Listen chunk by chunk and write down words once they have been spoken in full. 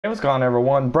Hey, what's going on,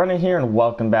 everyone? Brennan here, and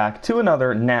welcome back to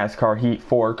another NASCAR Heat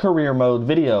 4 career mode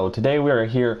video. Today we are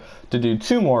here to do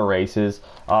two more races.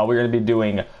 We're going to be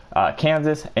doing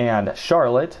Kansas and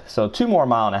Charlotte, so 2 more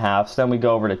mile-and-a-halves. Then we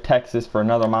go over to Texas for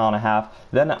another mile-and-a-half.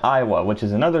 Then Iowa, which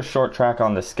is another short track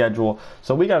on the schedule.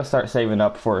 So we got to start saving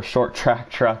up for a short track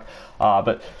truck.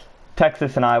 But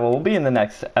Texas and Iowa will be in the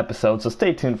next episode, so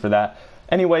stay tuned for that.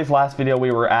 Anyways, last video we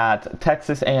were at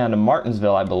Texas and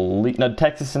Martinsville, I believe. No,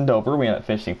 Texas and Dover. We ended up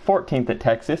finishing 14th at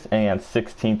Texas and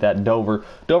 16th at Dover.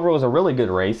 Dover was a really good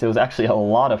race. It was actually a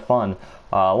lot of fun,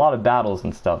 a lot of battles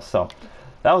and stuff. So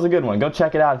that was a good one. Go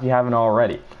check it out if you haven't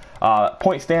already.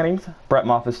 Point standings, Brett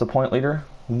Moffitt's the point leader.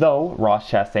 Though Ross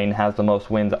Chastain has the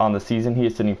most wins on the season, he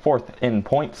is sitting 4th in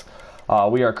points.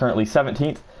 We are currently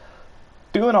 17th.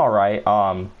 Doing all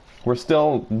right. We're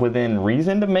still within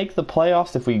reason to make the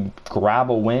playoffs if we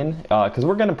grab a win, because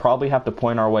we're going to probably have to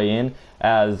point our way in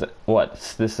as,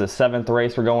 this is the 7th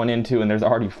race we're going into, and there's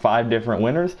already 5 different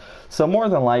winners. So more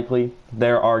than likely,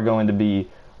 there are going to be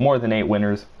more than 8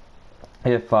 winners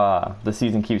if the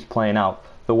season keeps playing out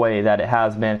the way that it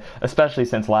has been, especially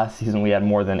since last season we had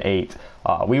more than 8.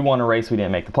 We won a race, we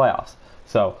didn't make the playoffs.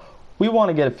 So we want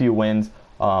to get a few wins,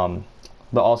 but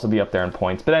also be up there in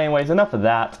points. But anyways, enough of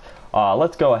that.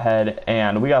 Let's go ahead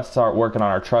and we got to start working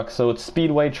on our trucks. So it's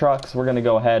Speedway trucks. We're going to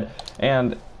go ahead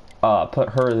and put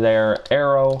her there.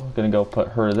 Arrow, going to go put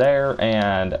her there,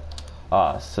 and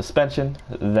suspension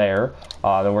there.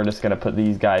 Then we're just going to put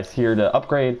these guys here to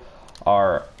upgrade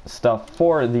our stuff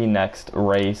for the next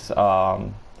race.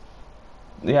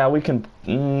 Yeah, we can,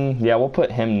 yeah, we'll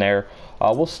put him there.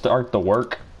 We'll start the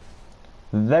work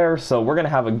there. So we're going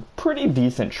to have a pretty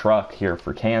decent truck here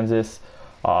for Kansas.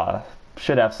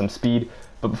 Should have some speed.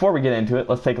 But before we get into it,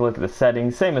 let's take a look at the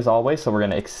settings. Same as always, so we're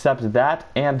going to accept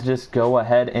that and just go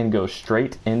ahead and go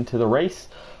straight into the race.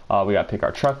 We got to pick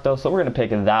our truck though, so we're going to pick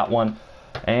that one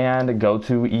and go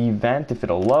to event. If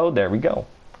it'll load, there we go.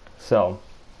 So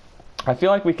I feel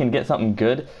like we can get something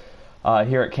good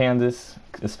here at Kansas,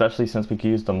 especially since we can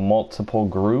use the multiple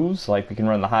grooves. Like, we can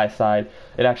run the high side.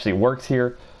 It actually works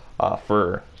here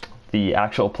for the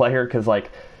actual player, because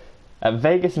like at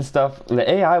Vegas and stuff, the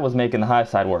AI was making the high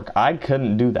side work. I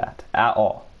couldn't do that at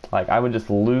all. Like, I would just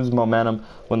lose momentum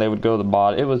when they would go to the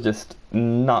bottom. It was just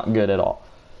not good at all.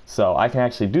 So I can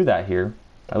actually do that here.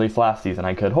 At least last season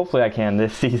I could. Hopefully I can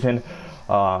this season.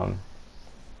 Because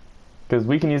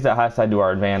we can use that high side to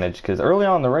our advantage. Because early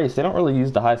on in the race, they don't really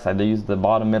use the high side. They use the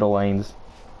bottom middle lanes.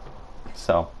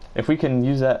 So if we can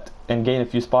use that and gain a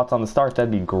few spots on the start, that'd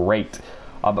be great.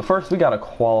 But first we got to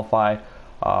qualify.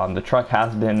 The truck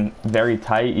has been very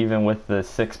tight, even with the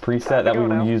 6 preset that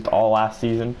we used all last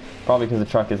season. Probably because the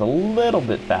truck is a little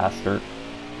bit faster.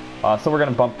 So we're going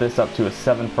to bump this up to a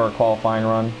 7 for our qualifying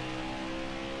run.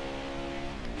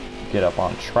 Get up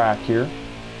on track here.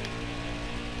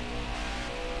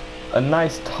 A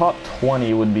nice top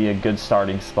 20 would be a good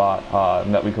starting spot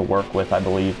that we could work with, I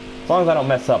believe. As long as I don't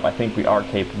mess up, I think we are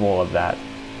capable of that.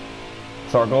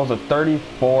 So our goal is a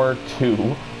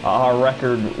 34-2. Our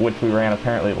record, which we ran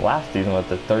apparently last season, was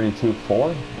the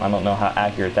 32-4. I don't know how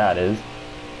accurate that is,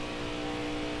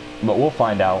 but we'll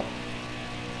find out.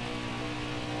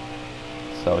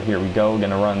 So here we go.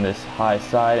 Gonna run this high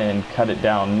side and cut it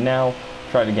down now.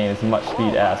 Try to gain as much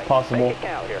speed as possible.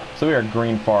 So we are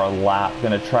green for our lap.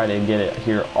 Gonna try to get it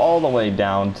here all the way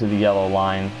down to the yellow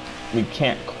line. We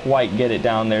can't quite get it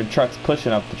down there. Truck's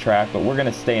pushing up the track, but we're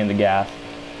gonna stay in the gas.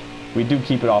 We do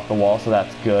keep it off the wall, so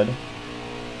that's good.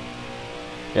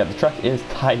 Yeah, the truck is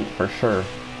tight for sure.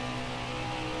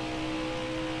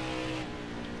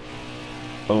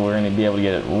 But we're going to be able to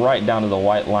get it right down to the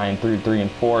white line through 3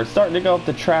 and 4. It's starting to go up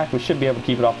the track. We should be able to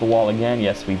keep it off the wall again.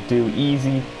 Yes, we do.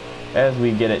 Easy. As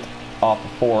we get it off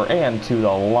of 4 and to the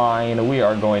line, we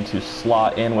are going to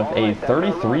slot in with a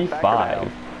 33.5.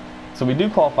 So we do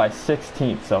qualify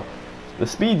 16th. So the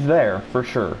speed's there for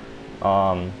sure.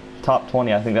 Top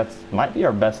 20, I think that's might be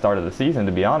our best start of the season,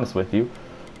 to be honest with you.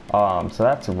 So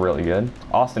that's really good.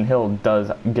 Austin Hill does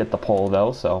get the pole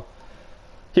though, so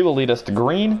he will lead us to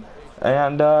green.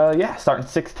 And yeah, starting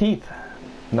 16th.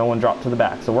 No one dropped to the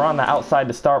back. So we're on the outside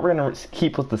to start. We're going to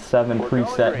keep with the 7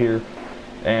 preset here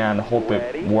and hope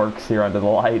it works here under the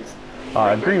lights.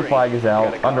 Green flag is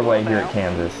out. Underway here at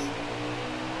Kansas.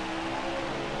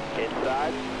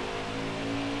 Inside.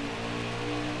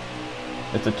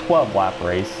 It's a 12 lap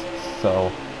race,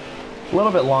 so a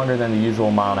little bit longer than the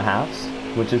usual mile-and-a-halfs,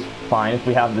 which is fine. If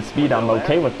we have the speed, I'm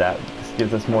okay with that. This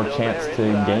gives us more chance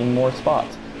to gain more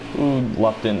spots. Ooh,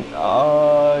 Lupton.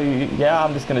 Yeah,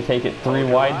 I'm just going to take it 3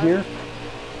 wide here.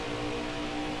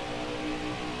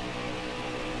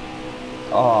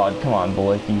 Oh, come on,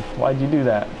 Blakey. Why'd you do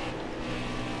that?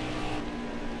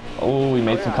 Oh, we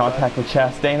made some contact with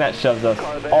Chastain. That shoves us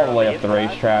all the way up the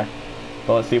racetrack.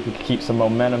 But let's see if we can keep some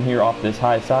momentum here off this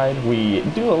high side. We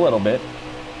do a little bit.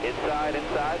 Inside.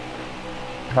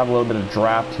 Have a little bit of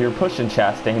draft here, pushing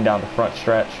Chastain down the front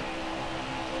stretch.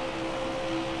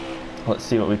 Let's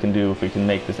see what we can do if we can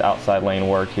make this outside lane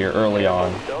work here early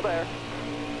on. Still there.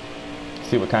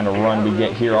 See what kind of run we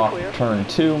get here off of turn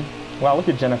 2. Wow, look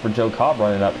at Jennifer Jo Cobb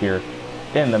running up here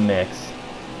in the mix.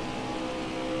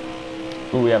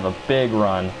 Ooh, we have a big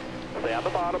run. Stay on the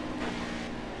bottom.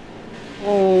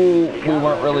 Oh, we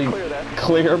weren't really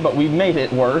clear, but we made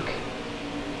it work.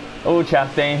 Oh,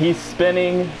 Chastain, he's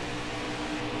spinning.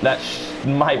 That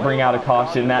might bring out a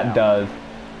caution. That does.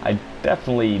 I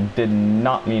definitely did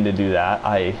not mean to do that.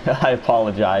 I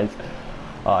apologize.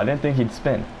 I didn't think he'd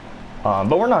spin.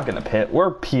 But we're not going to pit.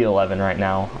 We're P11 right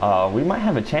now. We might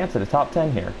have a chance at a top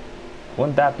 10 here.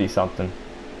 Wouldn't that be something?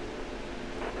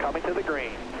 Coming to the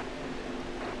green.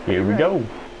 Here we go.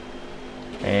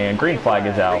 And green flag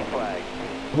is out.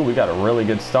 Ooh, we got a really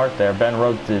good start there. Ben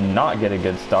Rhodes did not get a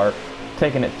good start.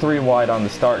 Taking it 3 wide on the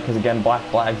start because, again, black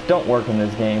flags don't work in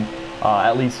this game.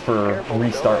 At least for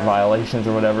restart violations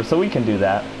or whatever. So we can do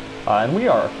that. And we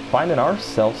are finding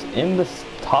ourselves in the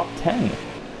top 10.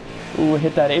 Ooh,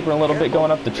 hit that apron a little bit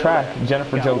going up the track.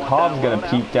 Jennifer Jo Cobb's going to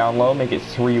peek down low, make it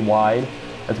 3 wide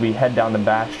as we head down the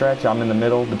backstretch. I'm in the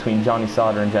middle between Johnny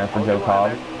Sauter and Jennifer Jo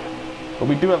Cobb. But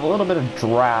we do have a little bit of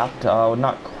draft. We're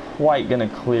not quite going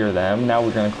to clear them. Now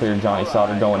we're going to clear Johnny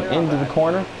Sauter going into the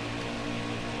corner.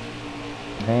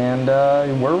 And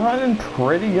we're running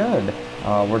pretty good.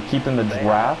 We're keeping the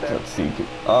draft. Let's see.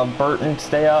 Burton,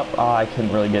 stay up. I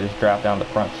couldn't really get his draft down the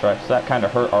front stretch. So that kind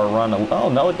of hurt our run. Oh,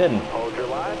 no, it didn't. Hold your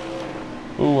line.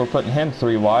 Ooh, we're putting him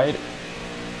 3 wide.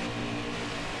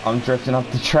 I'm drifting up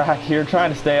the track here,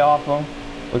 trying to stay off him.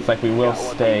 Looks like we will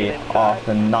stay off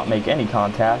and not make any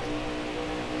contact.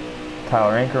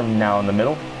 Tyler Ankrum now in the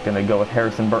middle. Gonna go with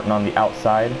Harrison Burton on the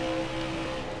outside.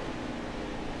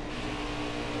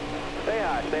 Stay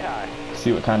high.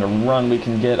 See what kind of run we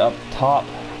can get up top.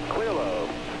 Clear low.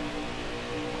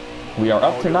 We are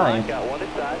up to 9th. Got one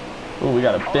inside. Ooh, we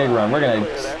got a big run. We're gonna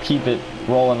keep it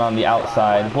rolling on the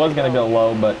outside. Was gonna go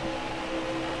low, but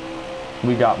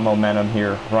we got momentum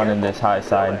here running this high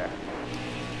side.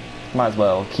 Might as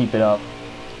well keep it up.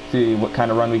 See what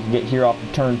kind of run we can get here off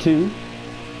of turn 2.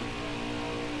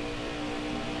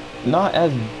 Not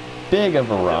as big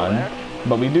of a run,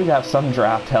 but we do have some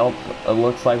draft help. It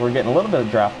looks like we're getting a little bit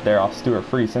of draft there off Stuart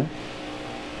Friesen.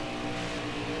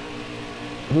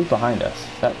 Who's behind us?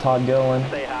 Is that Todd Gilliland?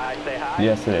 Stay high.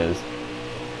 Yes, it is.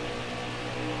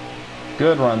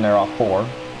 Good run there off 4.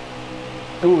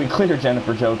 Ooh, we cleared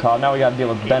Jennifer Jo Cobb. Now we got to deal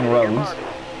with Ben Rhodes.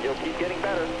 You'll keep getting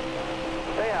better.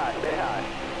 Stay high.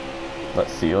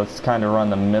 Let's see. Let's kind of run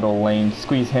the middle lane.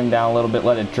 Squeeze him down a little bit.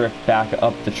 Let it drift back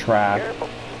up the track. Careful.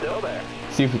 Still there.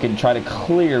 See if we can try to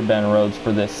clear Ben Rhodes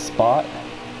for this spot.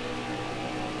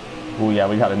 Ooh, yeah,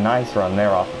 we got a nice run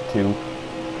there off of 2.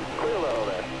 Clear low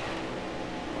there.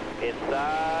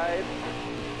 Inside.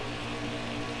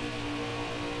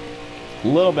 A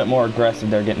little bit more aggressive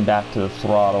there, getting back to the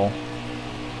throttle.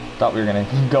 Thought we were going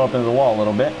to go up into the wall a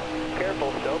little bit.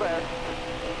 Careful, still there.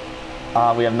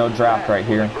 We have no draft right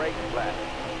here.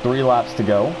 3 laps to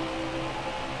go.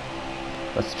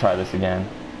 Let's try this again.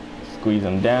 Squeeze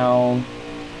them down.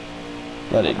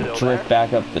 Let it drift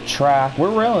back up the track.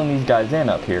 We're railing these guys in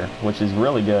up here, which is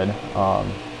really good.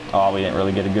 Oh, we didn't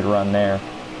really get a good run there.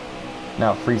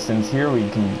 Now Friesen's here. We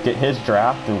can get his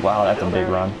draft. Wow, that's a big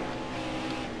run.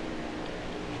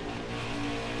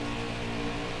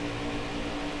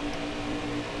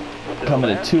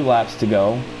 Coming to 2 laps to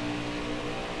go.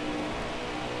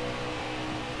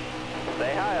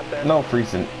 Stay high up there. No,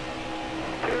 Friesen.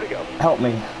 2 to go. Help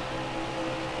me.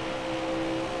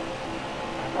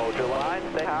 Hold your line.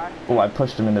 Stay high. Oh, I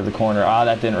pushed him into the corner. Ah,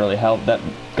 that didn't really help. That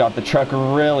got the truck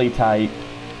really tight.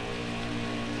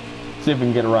 See if we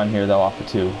can get a run here, though, off of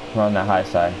 2. Run that high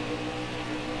side.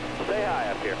 Stay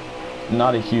high up here.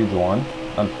 Not a huge one,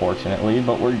 unfortunately,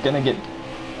 but we're going to get...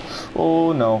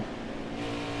 Oh, no.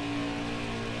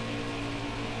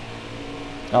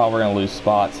 Oh, we're going to lose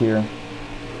spots here.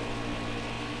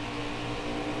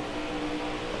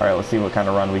 Alright, let's see what kind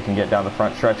of run we can get down the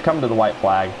front stretch. Coming to the white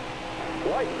flag.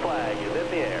 White flag is in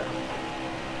the air.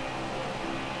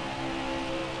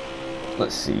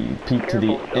 Let's see. Peek to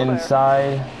the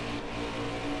inside.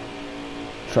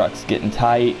 Truck's getting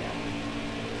tight.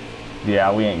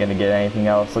 Yeah, we ain't going to get anything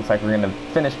else. Looks like we're going to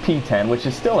finish P10, which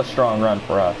is still a strong run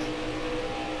for us.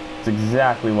 It's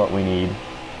exactly what we need.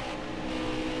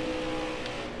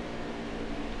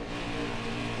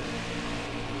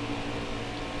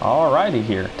 Alrighty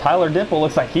here. Tyler Dipple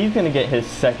looks like he's going to get his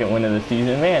second win of the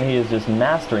season. Man, he is just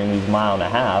mastering these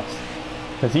mile-and-a-halfs.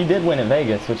 Because he did win in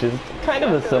Vegas, which is kind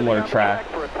of a similar track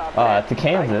to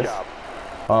Kansas.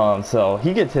 So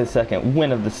he gets his second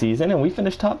win of the season, and we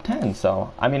finished top 10.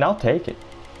 So, I mean, I'll take it.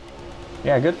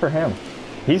 Yeah, good for him.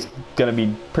 He's going to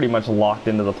be pretty much locked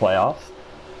into the playoffs.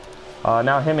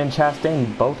 Now him and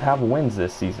Chastain both have wins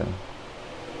this season.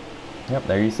 Yep,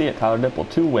 there you see it. Tyler Dipple,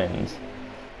 2 wins.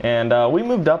 And we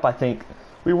moved up, I think.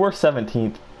 We were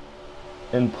 17th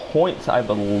in points, I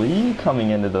believe,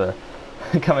 coming into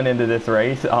this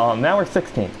race. Now we're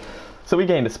 16th. So we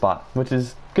gained a spot, which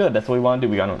is good. That's what we want to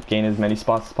do. We want to gain as many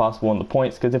spots as possible in the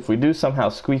points, because if we do somehow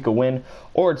squeak a win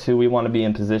or two, we want to be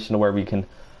in position to where we can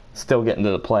still get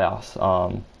into the playoffs.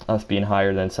 Us being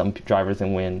higher than some drivers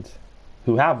in wins,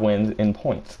 who have wins in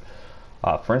points.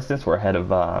 For instance, we're ahead of,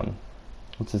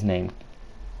 what's his name?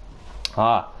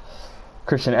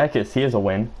 Christian Eckes, he has a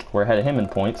win. We're ahead of him in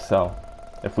points, so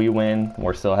if we win,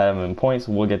 we're still ahead of him in points,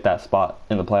 we'll get that spot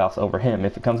in the playoffs over him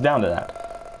if it comes down to that.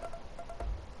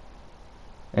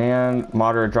 And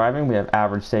moderate driving, we have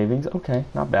average savings. Okay,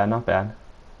 not bad, not bad.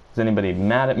 Is anybody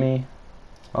mad at me?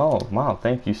 Oh, wow,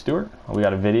 thank you, Stuart. We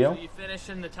got a video. So you finish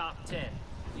in the top 10.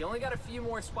 You only got a few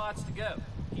more spots to go.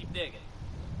 Keep digging.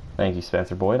 Thank you,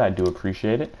 Spencer Boyd. I do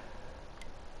appreciate it.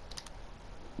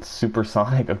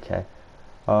 Supersonic, okay.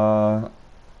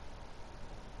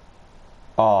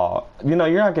 Oh, you know,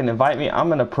 you're not gonna invite me. I'm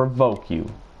gonna provoke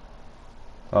you.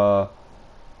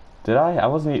 Did I?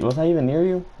 Was I even near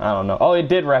you? I don't know. Oh, it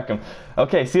did wreck him.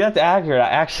 Okay, see, that's accurate. I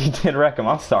actually did wreck him.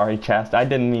 I'm sorry, Chast. I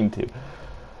didn't mean to.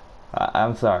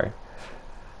 I'm sorry.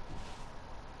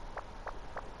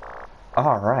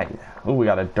 Alright. Ooh, we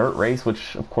got a dirt race,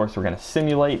 which, of course, we're gonna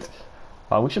simulate.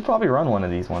 We should probably run one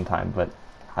of these one time, but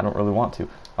I don't really want to.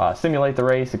 Simulate the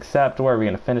race, except where are we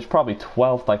gonna finish? Probably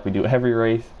 12th, like we do every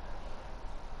race.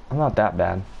 I'm not that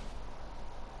bad.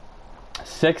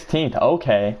 16th,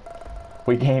 okay.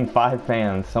 We gained 5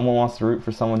 fans. Someone wants to root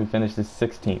for someone who finished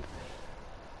 16th.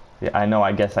 Yeah, I know,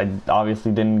 I guess I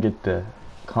obviously didn't get the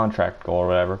contract goal or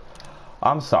whatever.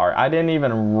 I'm sorry, I didn't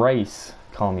even race.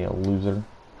 Call me a loser.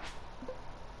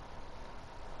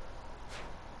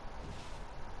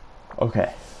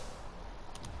 Okay.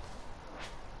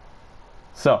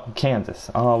 So,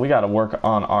 Kansas. We gotta work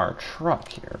on our truck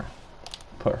here.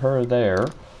 Put her there.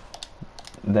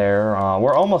 There.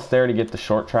 We're almost there to get the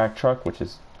short track truck, which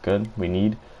is good. We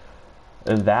need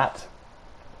that.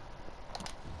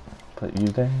 Put you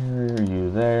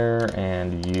there,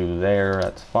 and you there.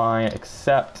 That's fine.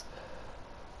 Except,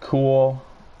 cool.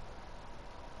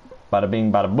 Bada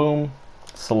bing, bada boom.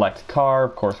 Select car.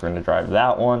 Of course, we're going to drive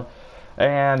that one.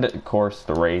 And, of course,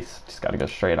 the race. Just got to go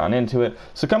straight on into it.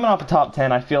 So, coming off the top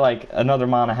 10, I feel like another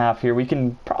mile and a half here, we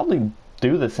can probably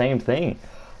do the same thing.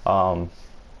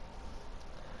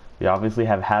 We obviously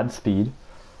have had speed.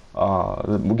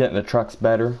 We're getting the trucks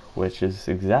better, which is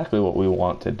exactly what we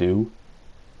want to do.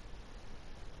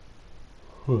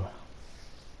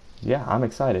 Yeah, I'm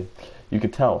excited. You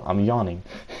could tell I'm yawning.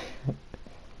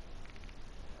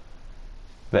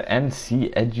 The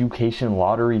NC Education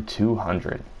Lottery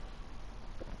 200.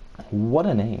 What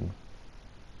a name.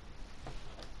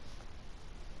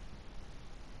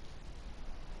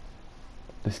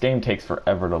 This game takes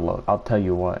forever to load, I'll tell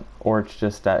you what. Or it's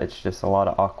just that it's just a lot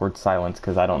of awkward silence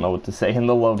because I don't know what to say in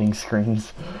the loading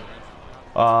screens.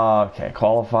 Okay,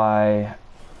 qualify.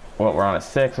 Well, we're on a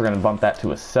 6. We're going to bump that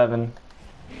to a 7.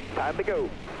 Time to go.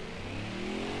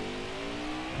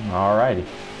 Alrighty.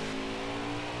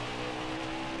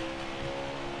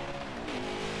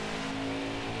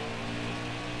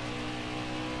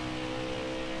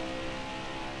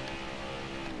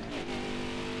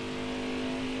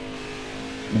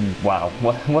 Wow,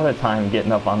 what a time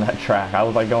getting up on that track. I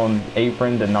was like going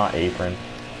apron to not apron.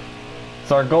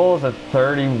 So our goal is a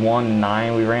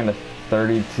 31.9. We ran a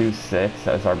 32.6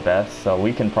 as our best, so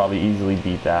we can probably easily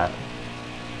beat that.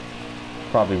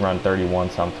 Probably run 31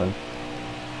 something.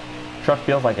 Truck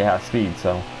feels like it has speed,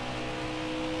 so.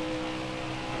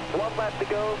 1 lap to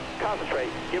go. Concentrate.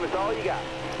 Give us all you got.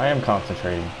 I am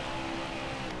concentrating.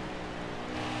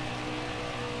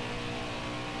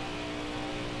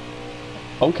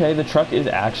 Okay, the truck is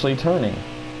actually turning.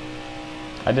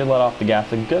 I did let off the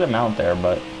gas a good amount there,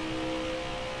 but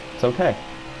it's okay.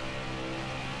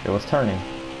 It was turning.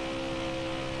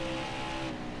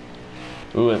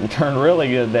 Ooh, it turned really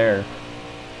good there.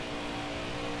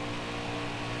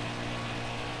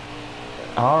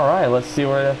 Alright, let's see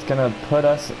where that's going to put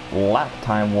us lap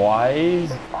time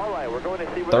wise. Alright, we're going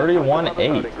to see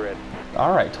 31.8.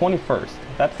 Alright, 21st.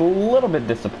 That's a little bit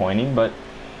disappointing, but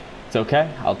it's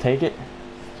okay. I'll take it.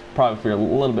 Probably if we were a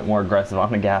little bit more aggressive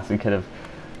on the gas, we could have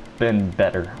been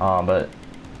better. But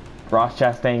Ross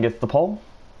Chastain gets the pole.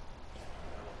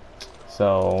 So,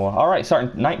 all right,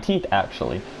 starting 19th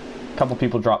actually. A couple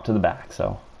people dropped to the back.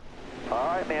 So. All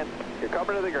right, man. You're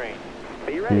coming to the green.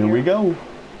 Be ready. Here we go.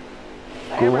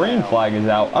 Hammer Green down. flag is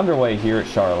out. Underway here at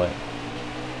Charlotte.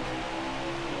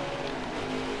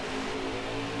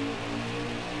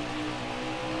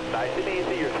 Nice and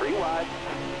easy. You're 3 wide.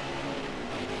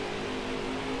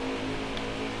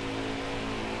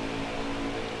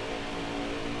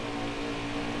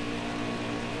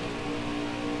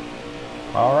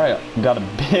 All right, got a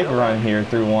big run here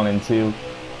through 1 and 2,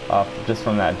 just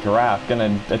from that draft.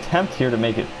 Gonna attempt here to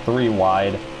make it 3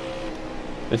 wide.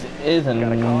 This is a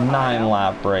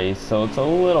 9-lap race, so it's a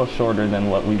little shorter than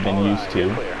what we've been used to.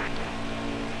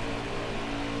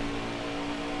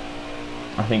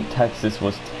 I think Texas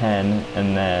was 10,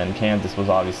 and then Kansas was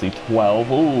obviously 12.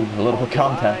 Ooh, a little bit of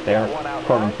contact there,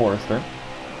 Corbin Forrester.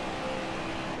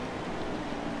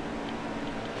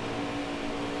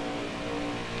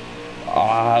 Oh,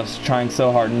 I was trying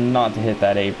so hard not to hit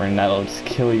that apron. That'll just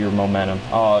kill your momentum.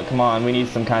 Oh, come on. We need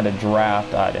some kind of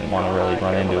draft. I didn't want to really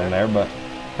run into him there, but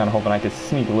kind of hoping I could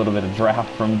sneak a little bit of draft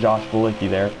from Josh Bilicki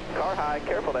there. Car high.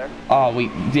 Careful there. Oh,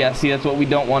 yeah, see, that's what we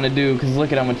don't want to do, because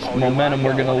look at how much momentum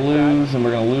we're going to lose, and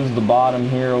we're going to lose the bottom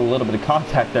here. A little bit of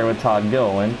contact there with Todd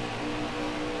Gilliland.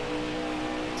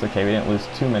 It's okay. We didn't lose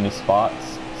too many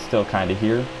spots. Still kind of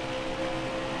here.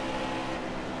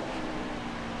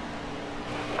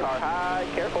 Car high.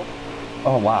 Careful.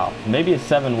 Oh, wow. Maybe a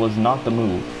 7 was not the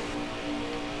move.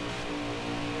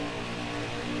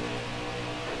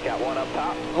 Got one up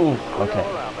top. Ooh, Clear okay.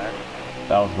 all around there.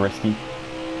 That was risky.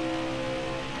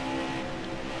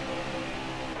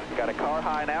 Got a car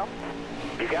high now.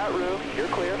 You got room. You're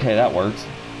clear. Okay, that works.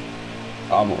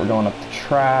 Oh, but we're going up the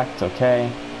track. It's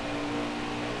okay.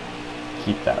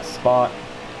 Keep that spot.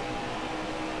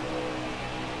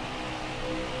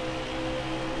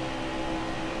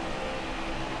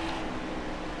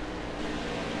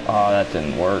 Oh, that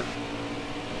didn't work.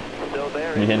 Still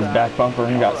there. He hit his inside. back bumper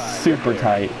and got All right, super you're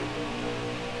clear. tight.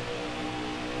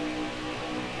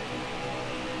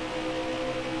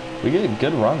 We get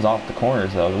good runs off the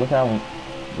corners though. Look how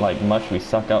much we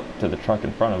suck up to the truck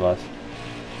in front of us.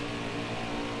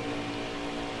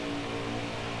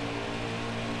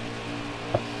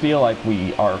 I feel like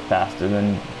we are faster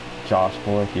than Josh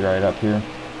Bilicki right up here.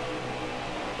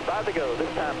 5 to go. This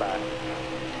time by.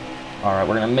 All right,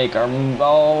 we're gonna make our.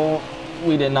 Oh,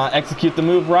 we did not execute the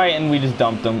move right, and we just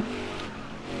dumped him.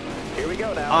 Here we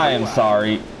go now. I am 3 wide.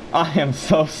 sorry. I am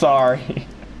so sorry.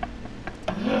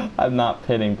 I'm not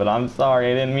pitting, but I'm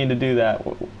sorry. I didn't mean to do that.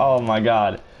 Oh my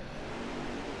God.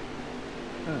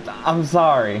 I'm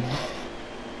sorry.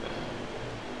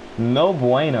 No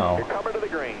bueno. You're coming to the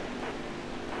green.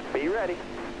 Be ready.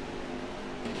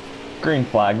 Green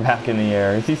flag back in the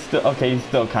air. Is he still okay? He's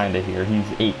still kind of here. He's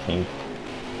 18th.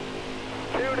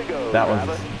 2 to go. That was,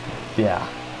 driver. yeah,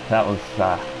 that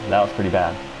was pretty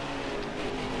bad.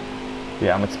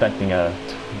 Yeah, I'm expecting a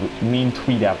mean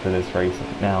tweet after this race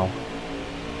now.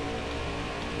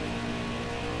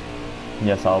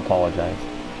 Yes, I'll apologize.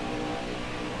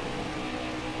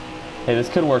 Hey, this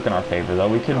could work in our favor, though.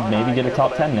 We could maybe get a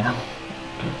top 10 now.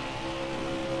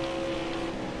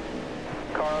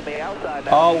 Car on the outside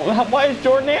now. Oh, why is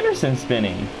Jordan Anderson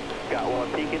spinning? Got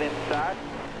one peeking inside.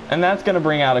 And that's going to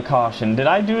bring out a caution. Did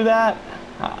I do that?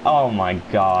 Oh my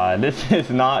God, this is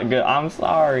not good. I'm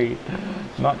sorry.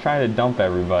 I'm not trying to dump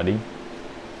everybody.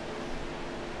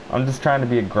 I'm just trying to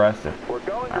be aggressive. We're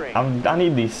going green. I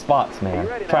need these spots, man.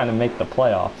 ready Trying now. to make the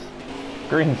playoffs.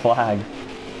 Green flag.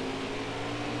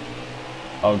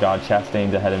 Oh God,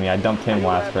 Chastain's ahead of me. I dumped him 2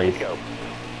 last laps to race. go.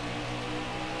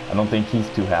 I don't think he's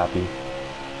too happy.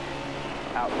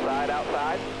 Outside,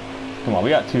 outside. Come on, we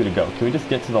got 2 to go. Can we just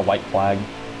get to the white flag?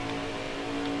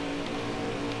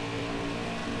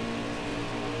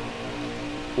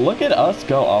 Look at us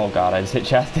go. Oh God, I just hit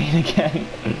Chastain again.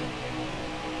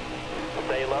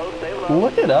 Stay low, stay low.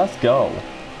 Look at us go.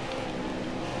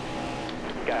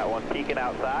 Got one peeking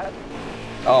outside.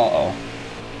 Uh-oh.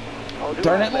 Hold your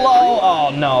Turn line it there. low.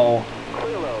 Oh no.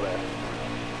 Clear low there.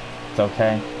 It's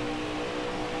okay.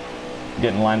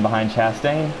 Get in line behind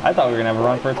Chastain. I thought we were gonna have a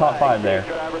run for a top 5 there.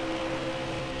 Driver.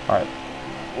 All right,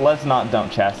 let's not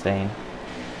dump Chastain.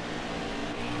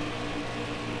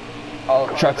 Oh,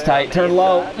 truck's tight. Turn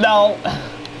low. No.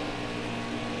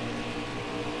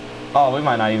 Oh, we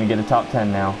might not even get a top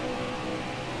 10 now.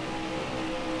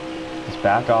 Just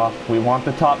back off. We want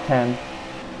the top 10.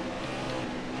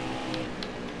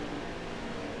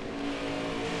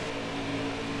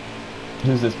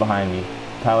 Who's this behind me?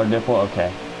 Tyler Dipple?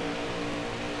 Okay.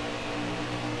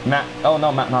 Matt, oh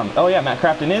no, Matt, no, oh yeah, Matt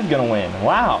Crafton is gonna win.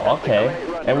 Wow, okay.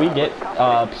 And we get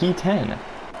P10.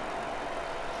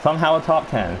 Somehow a top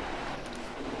 10.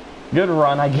 Good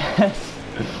run, I guess.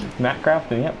 Matt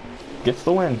Crafton, yep, gets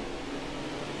the win.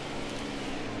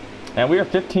 And we are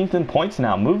 15th in points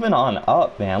now. Moving on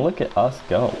up, man. Look at us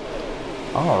go.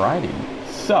 Alrighty.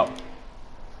 So,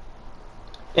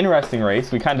 interesting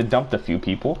race. We kind of dumped a few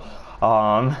people.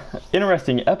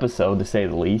 Interesting episode, to say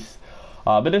the least.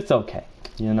 But it's okay.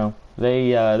 You know,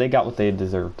 they got what they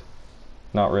deserved.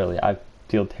 Not really. I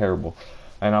feel terrible.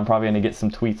 And I'm probably going to get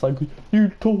some tweets like,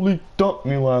 you totally dumped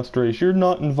me last race. You're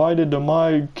not invited to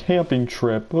my camping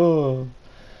trip. But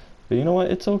you know what?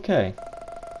 It's okay.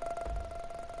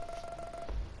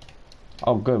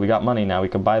 Oh, good. We got money now. We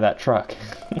can buy that truck.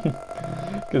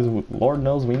 Because Lord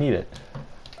knows we need it.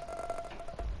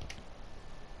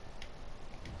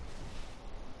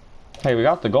 Hey, we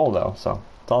got the goal, though, so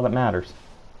it's all that matters.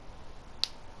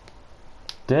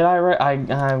 Did I wreck?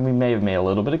 We may have made a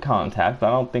little bit of contact, but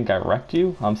I don't think I wrecked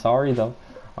you. I'm sorry, though.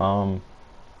 Can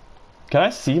I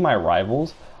see my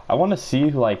rivals? I want to see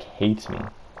who, like, hates me.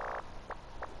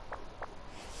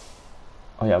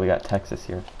 Oh, yeah, we got Texas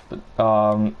here. But,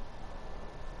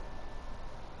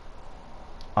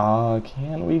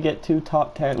 can we get 2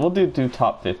 top 10? We'll do 2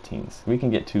 top 15s. We can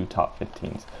get 2 top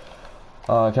 15s.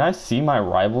 Can I see my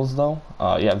rivals, though?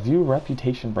 Yeah, view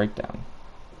reputation breakdown.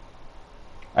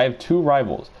 I have 2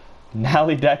 rivals.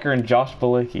 Nally Decker and Josh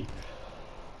Balicki.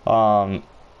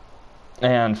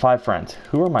 And 5 friends.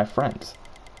 Who are my friends?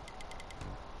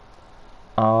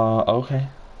 Okay.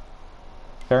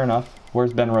 Fair enough.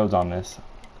 Where's Ben Rose on this?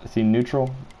 Is he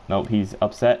neutral? Nope, he's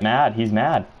upset. Mad. He's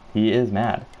mad. He is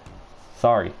mad.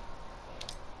 Sorry.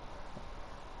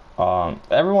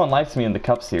 Everyone likes me in the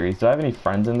Cup Series. Do I have any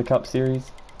friends in the Cup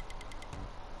Series?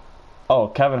 Oh,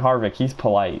 Kevin Harvick. He's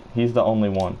polite. He's the only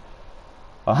one.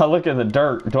 Look at the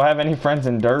dirt. Do I have any friends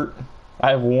in dirt? I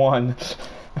have 1.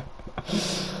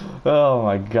 Oh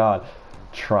my god.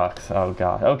 Trucks. Oh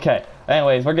god. Okay.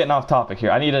 Anyways, we're getting off topic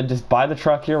here. I need to just buy the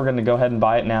truck here. We're going to go ahead and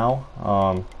buy it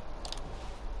now.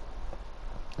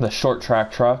 The short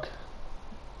track truck.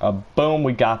 Boom,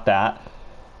 we got that.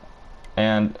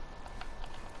 And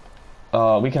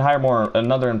we can hire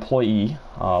another employee,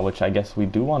 which I guess we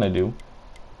do want to do.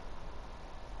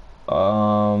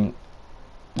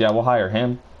 Yeah, we'll hire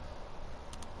him.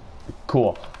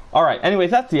 Cool. Alright,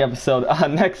 anyways, that's the episode.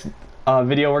 Next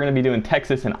video, we're going to be doing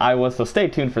Texas and Iowa, so stay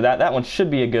tuned for that. That one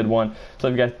should be a good one. So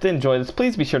if you guys did enjoy this,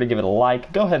 please be sure to give it a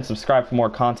like. Go ahead and subscribe for more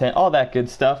content, all that good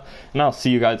stuff. And I'll see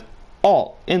you guys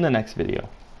all in the next video.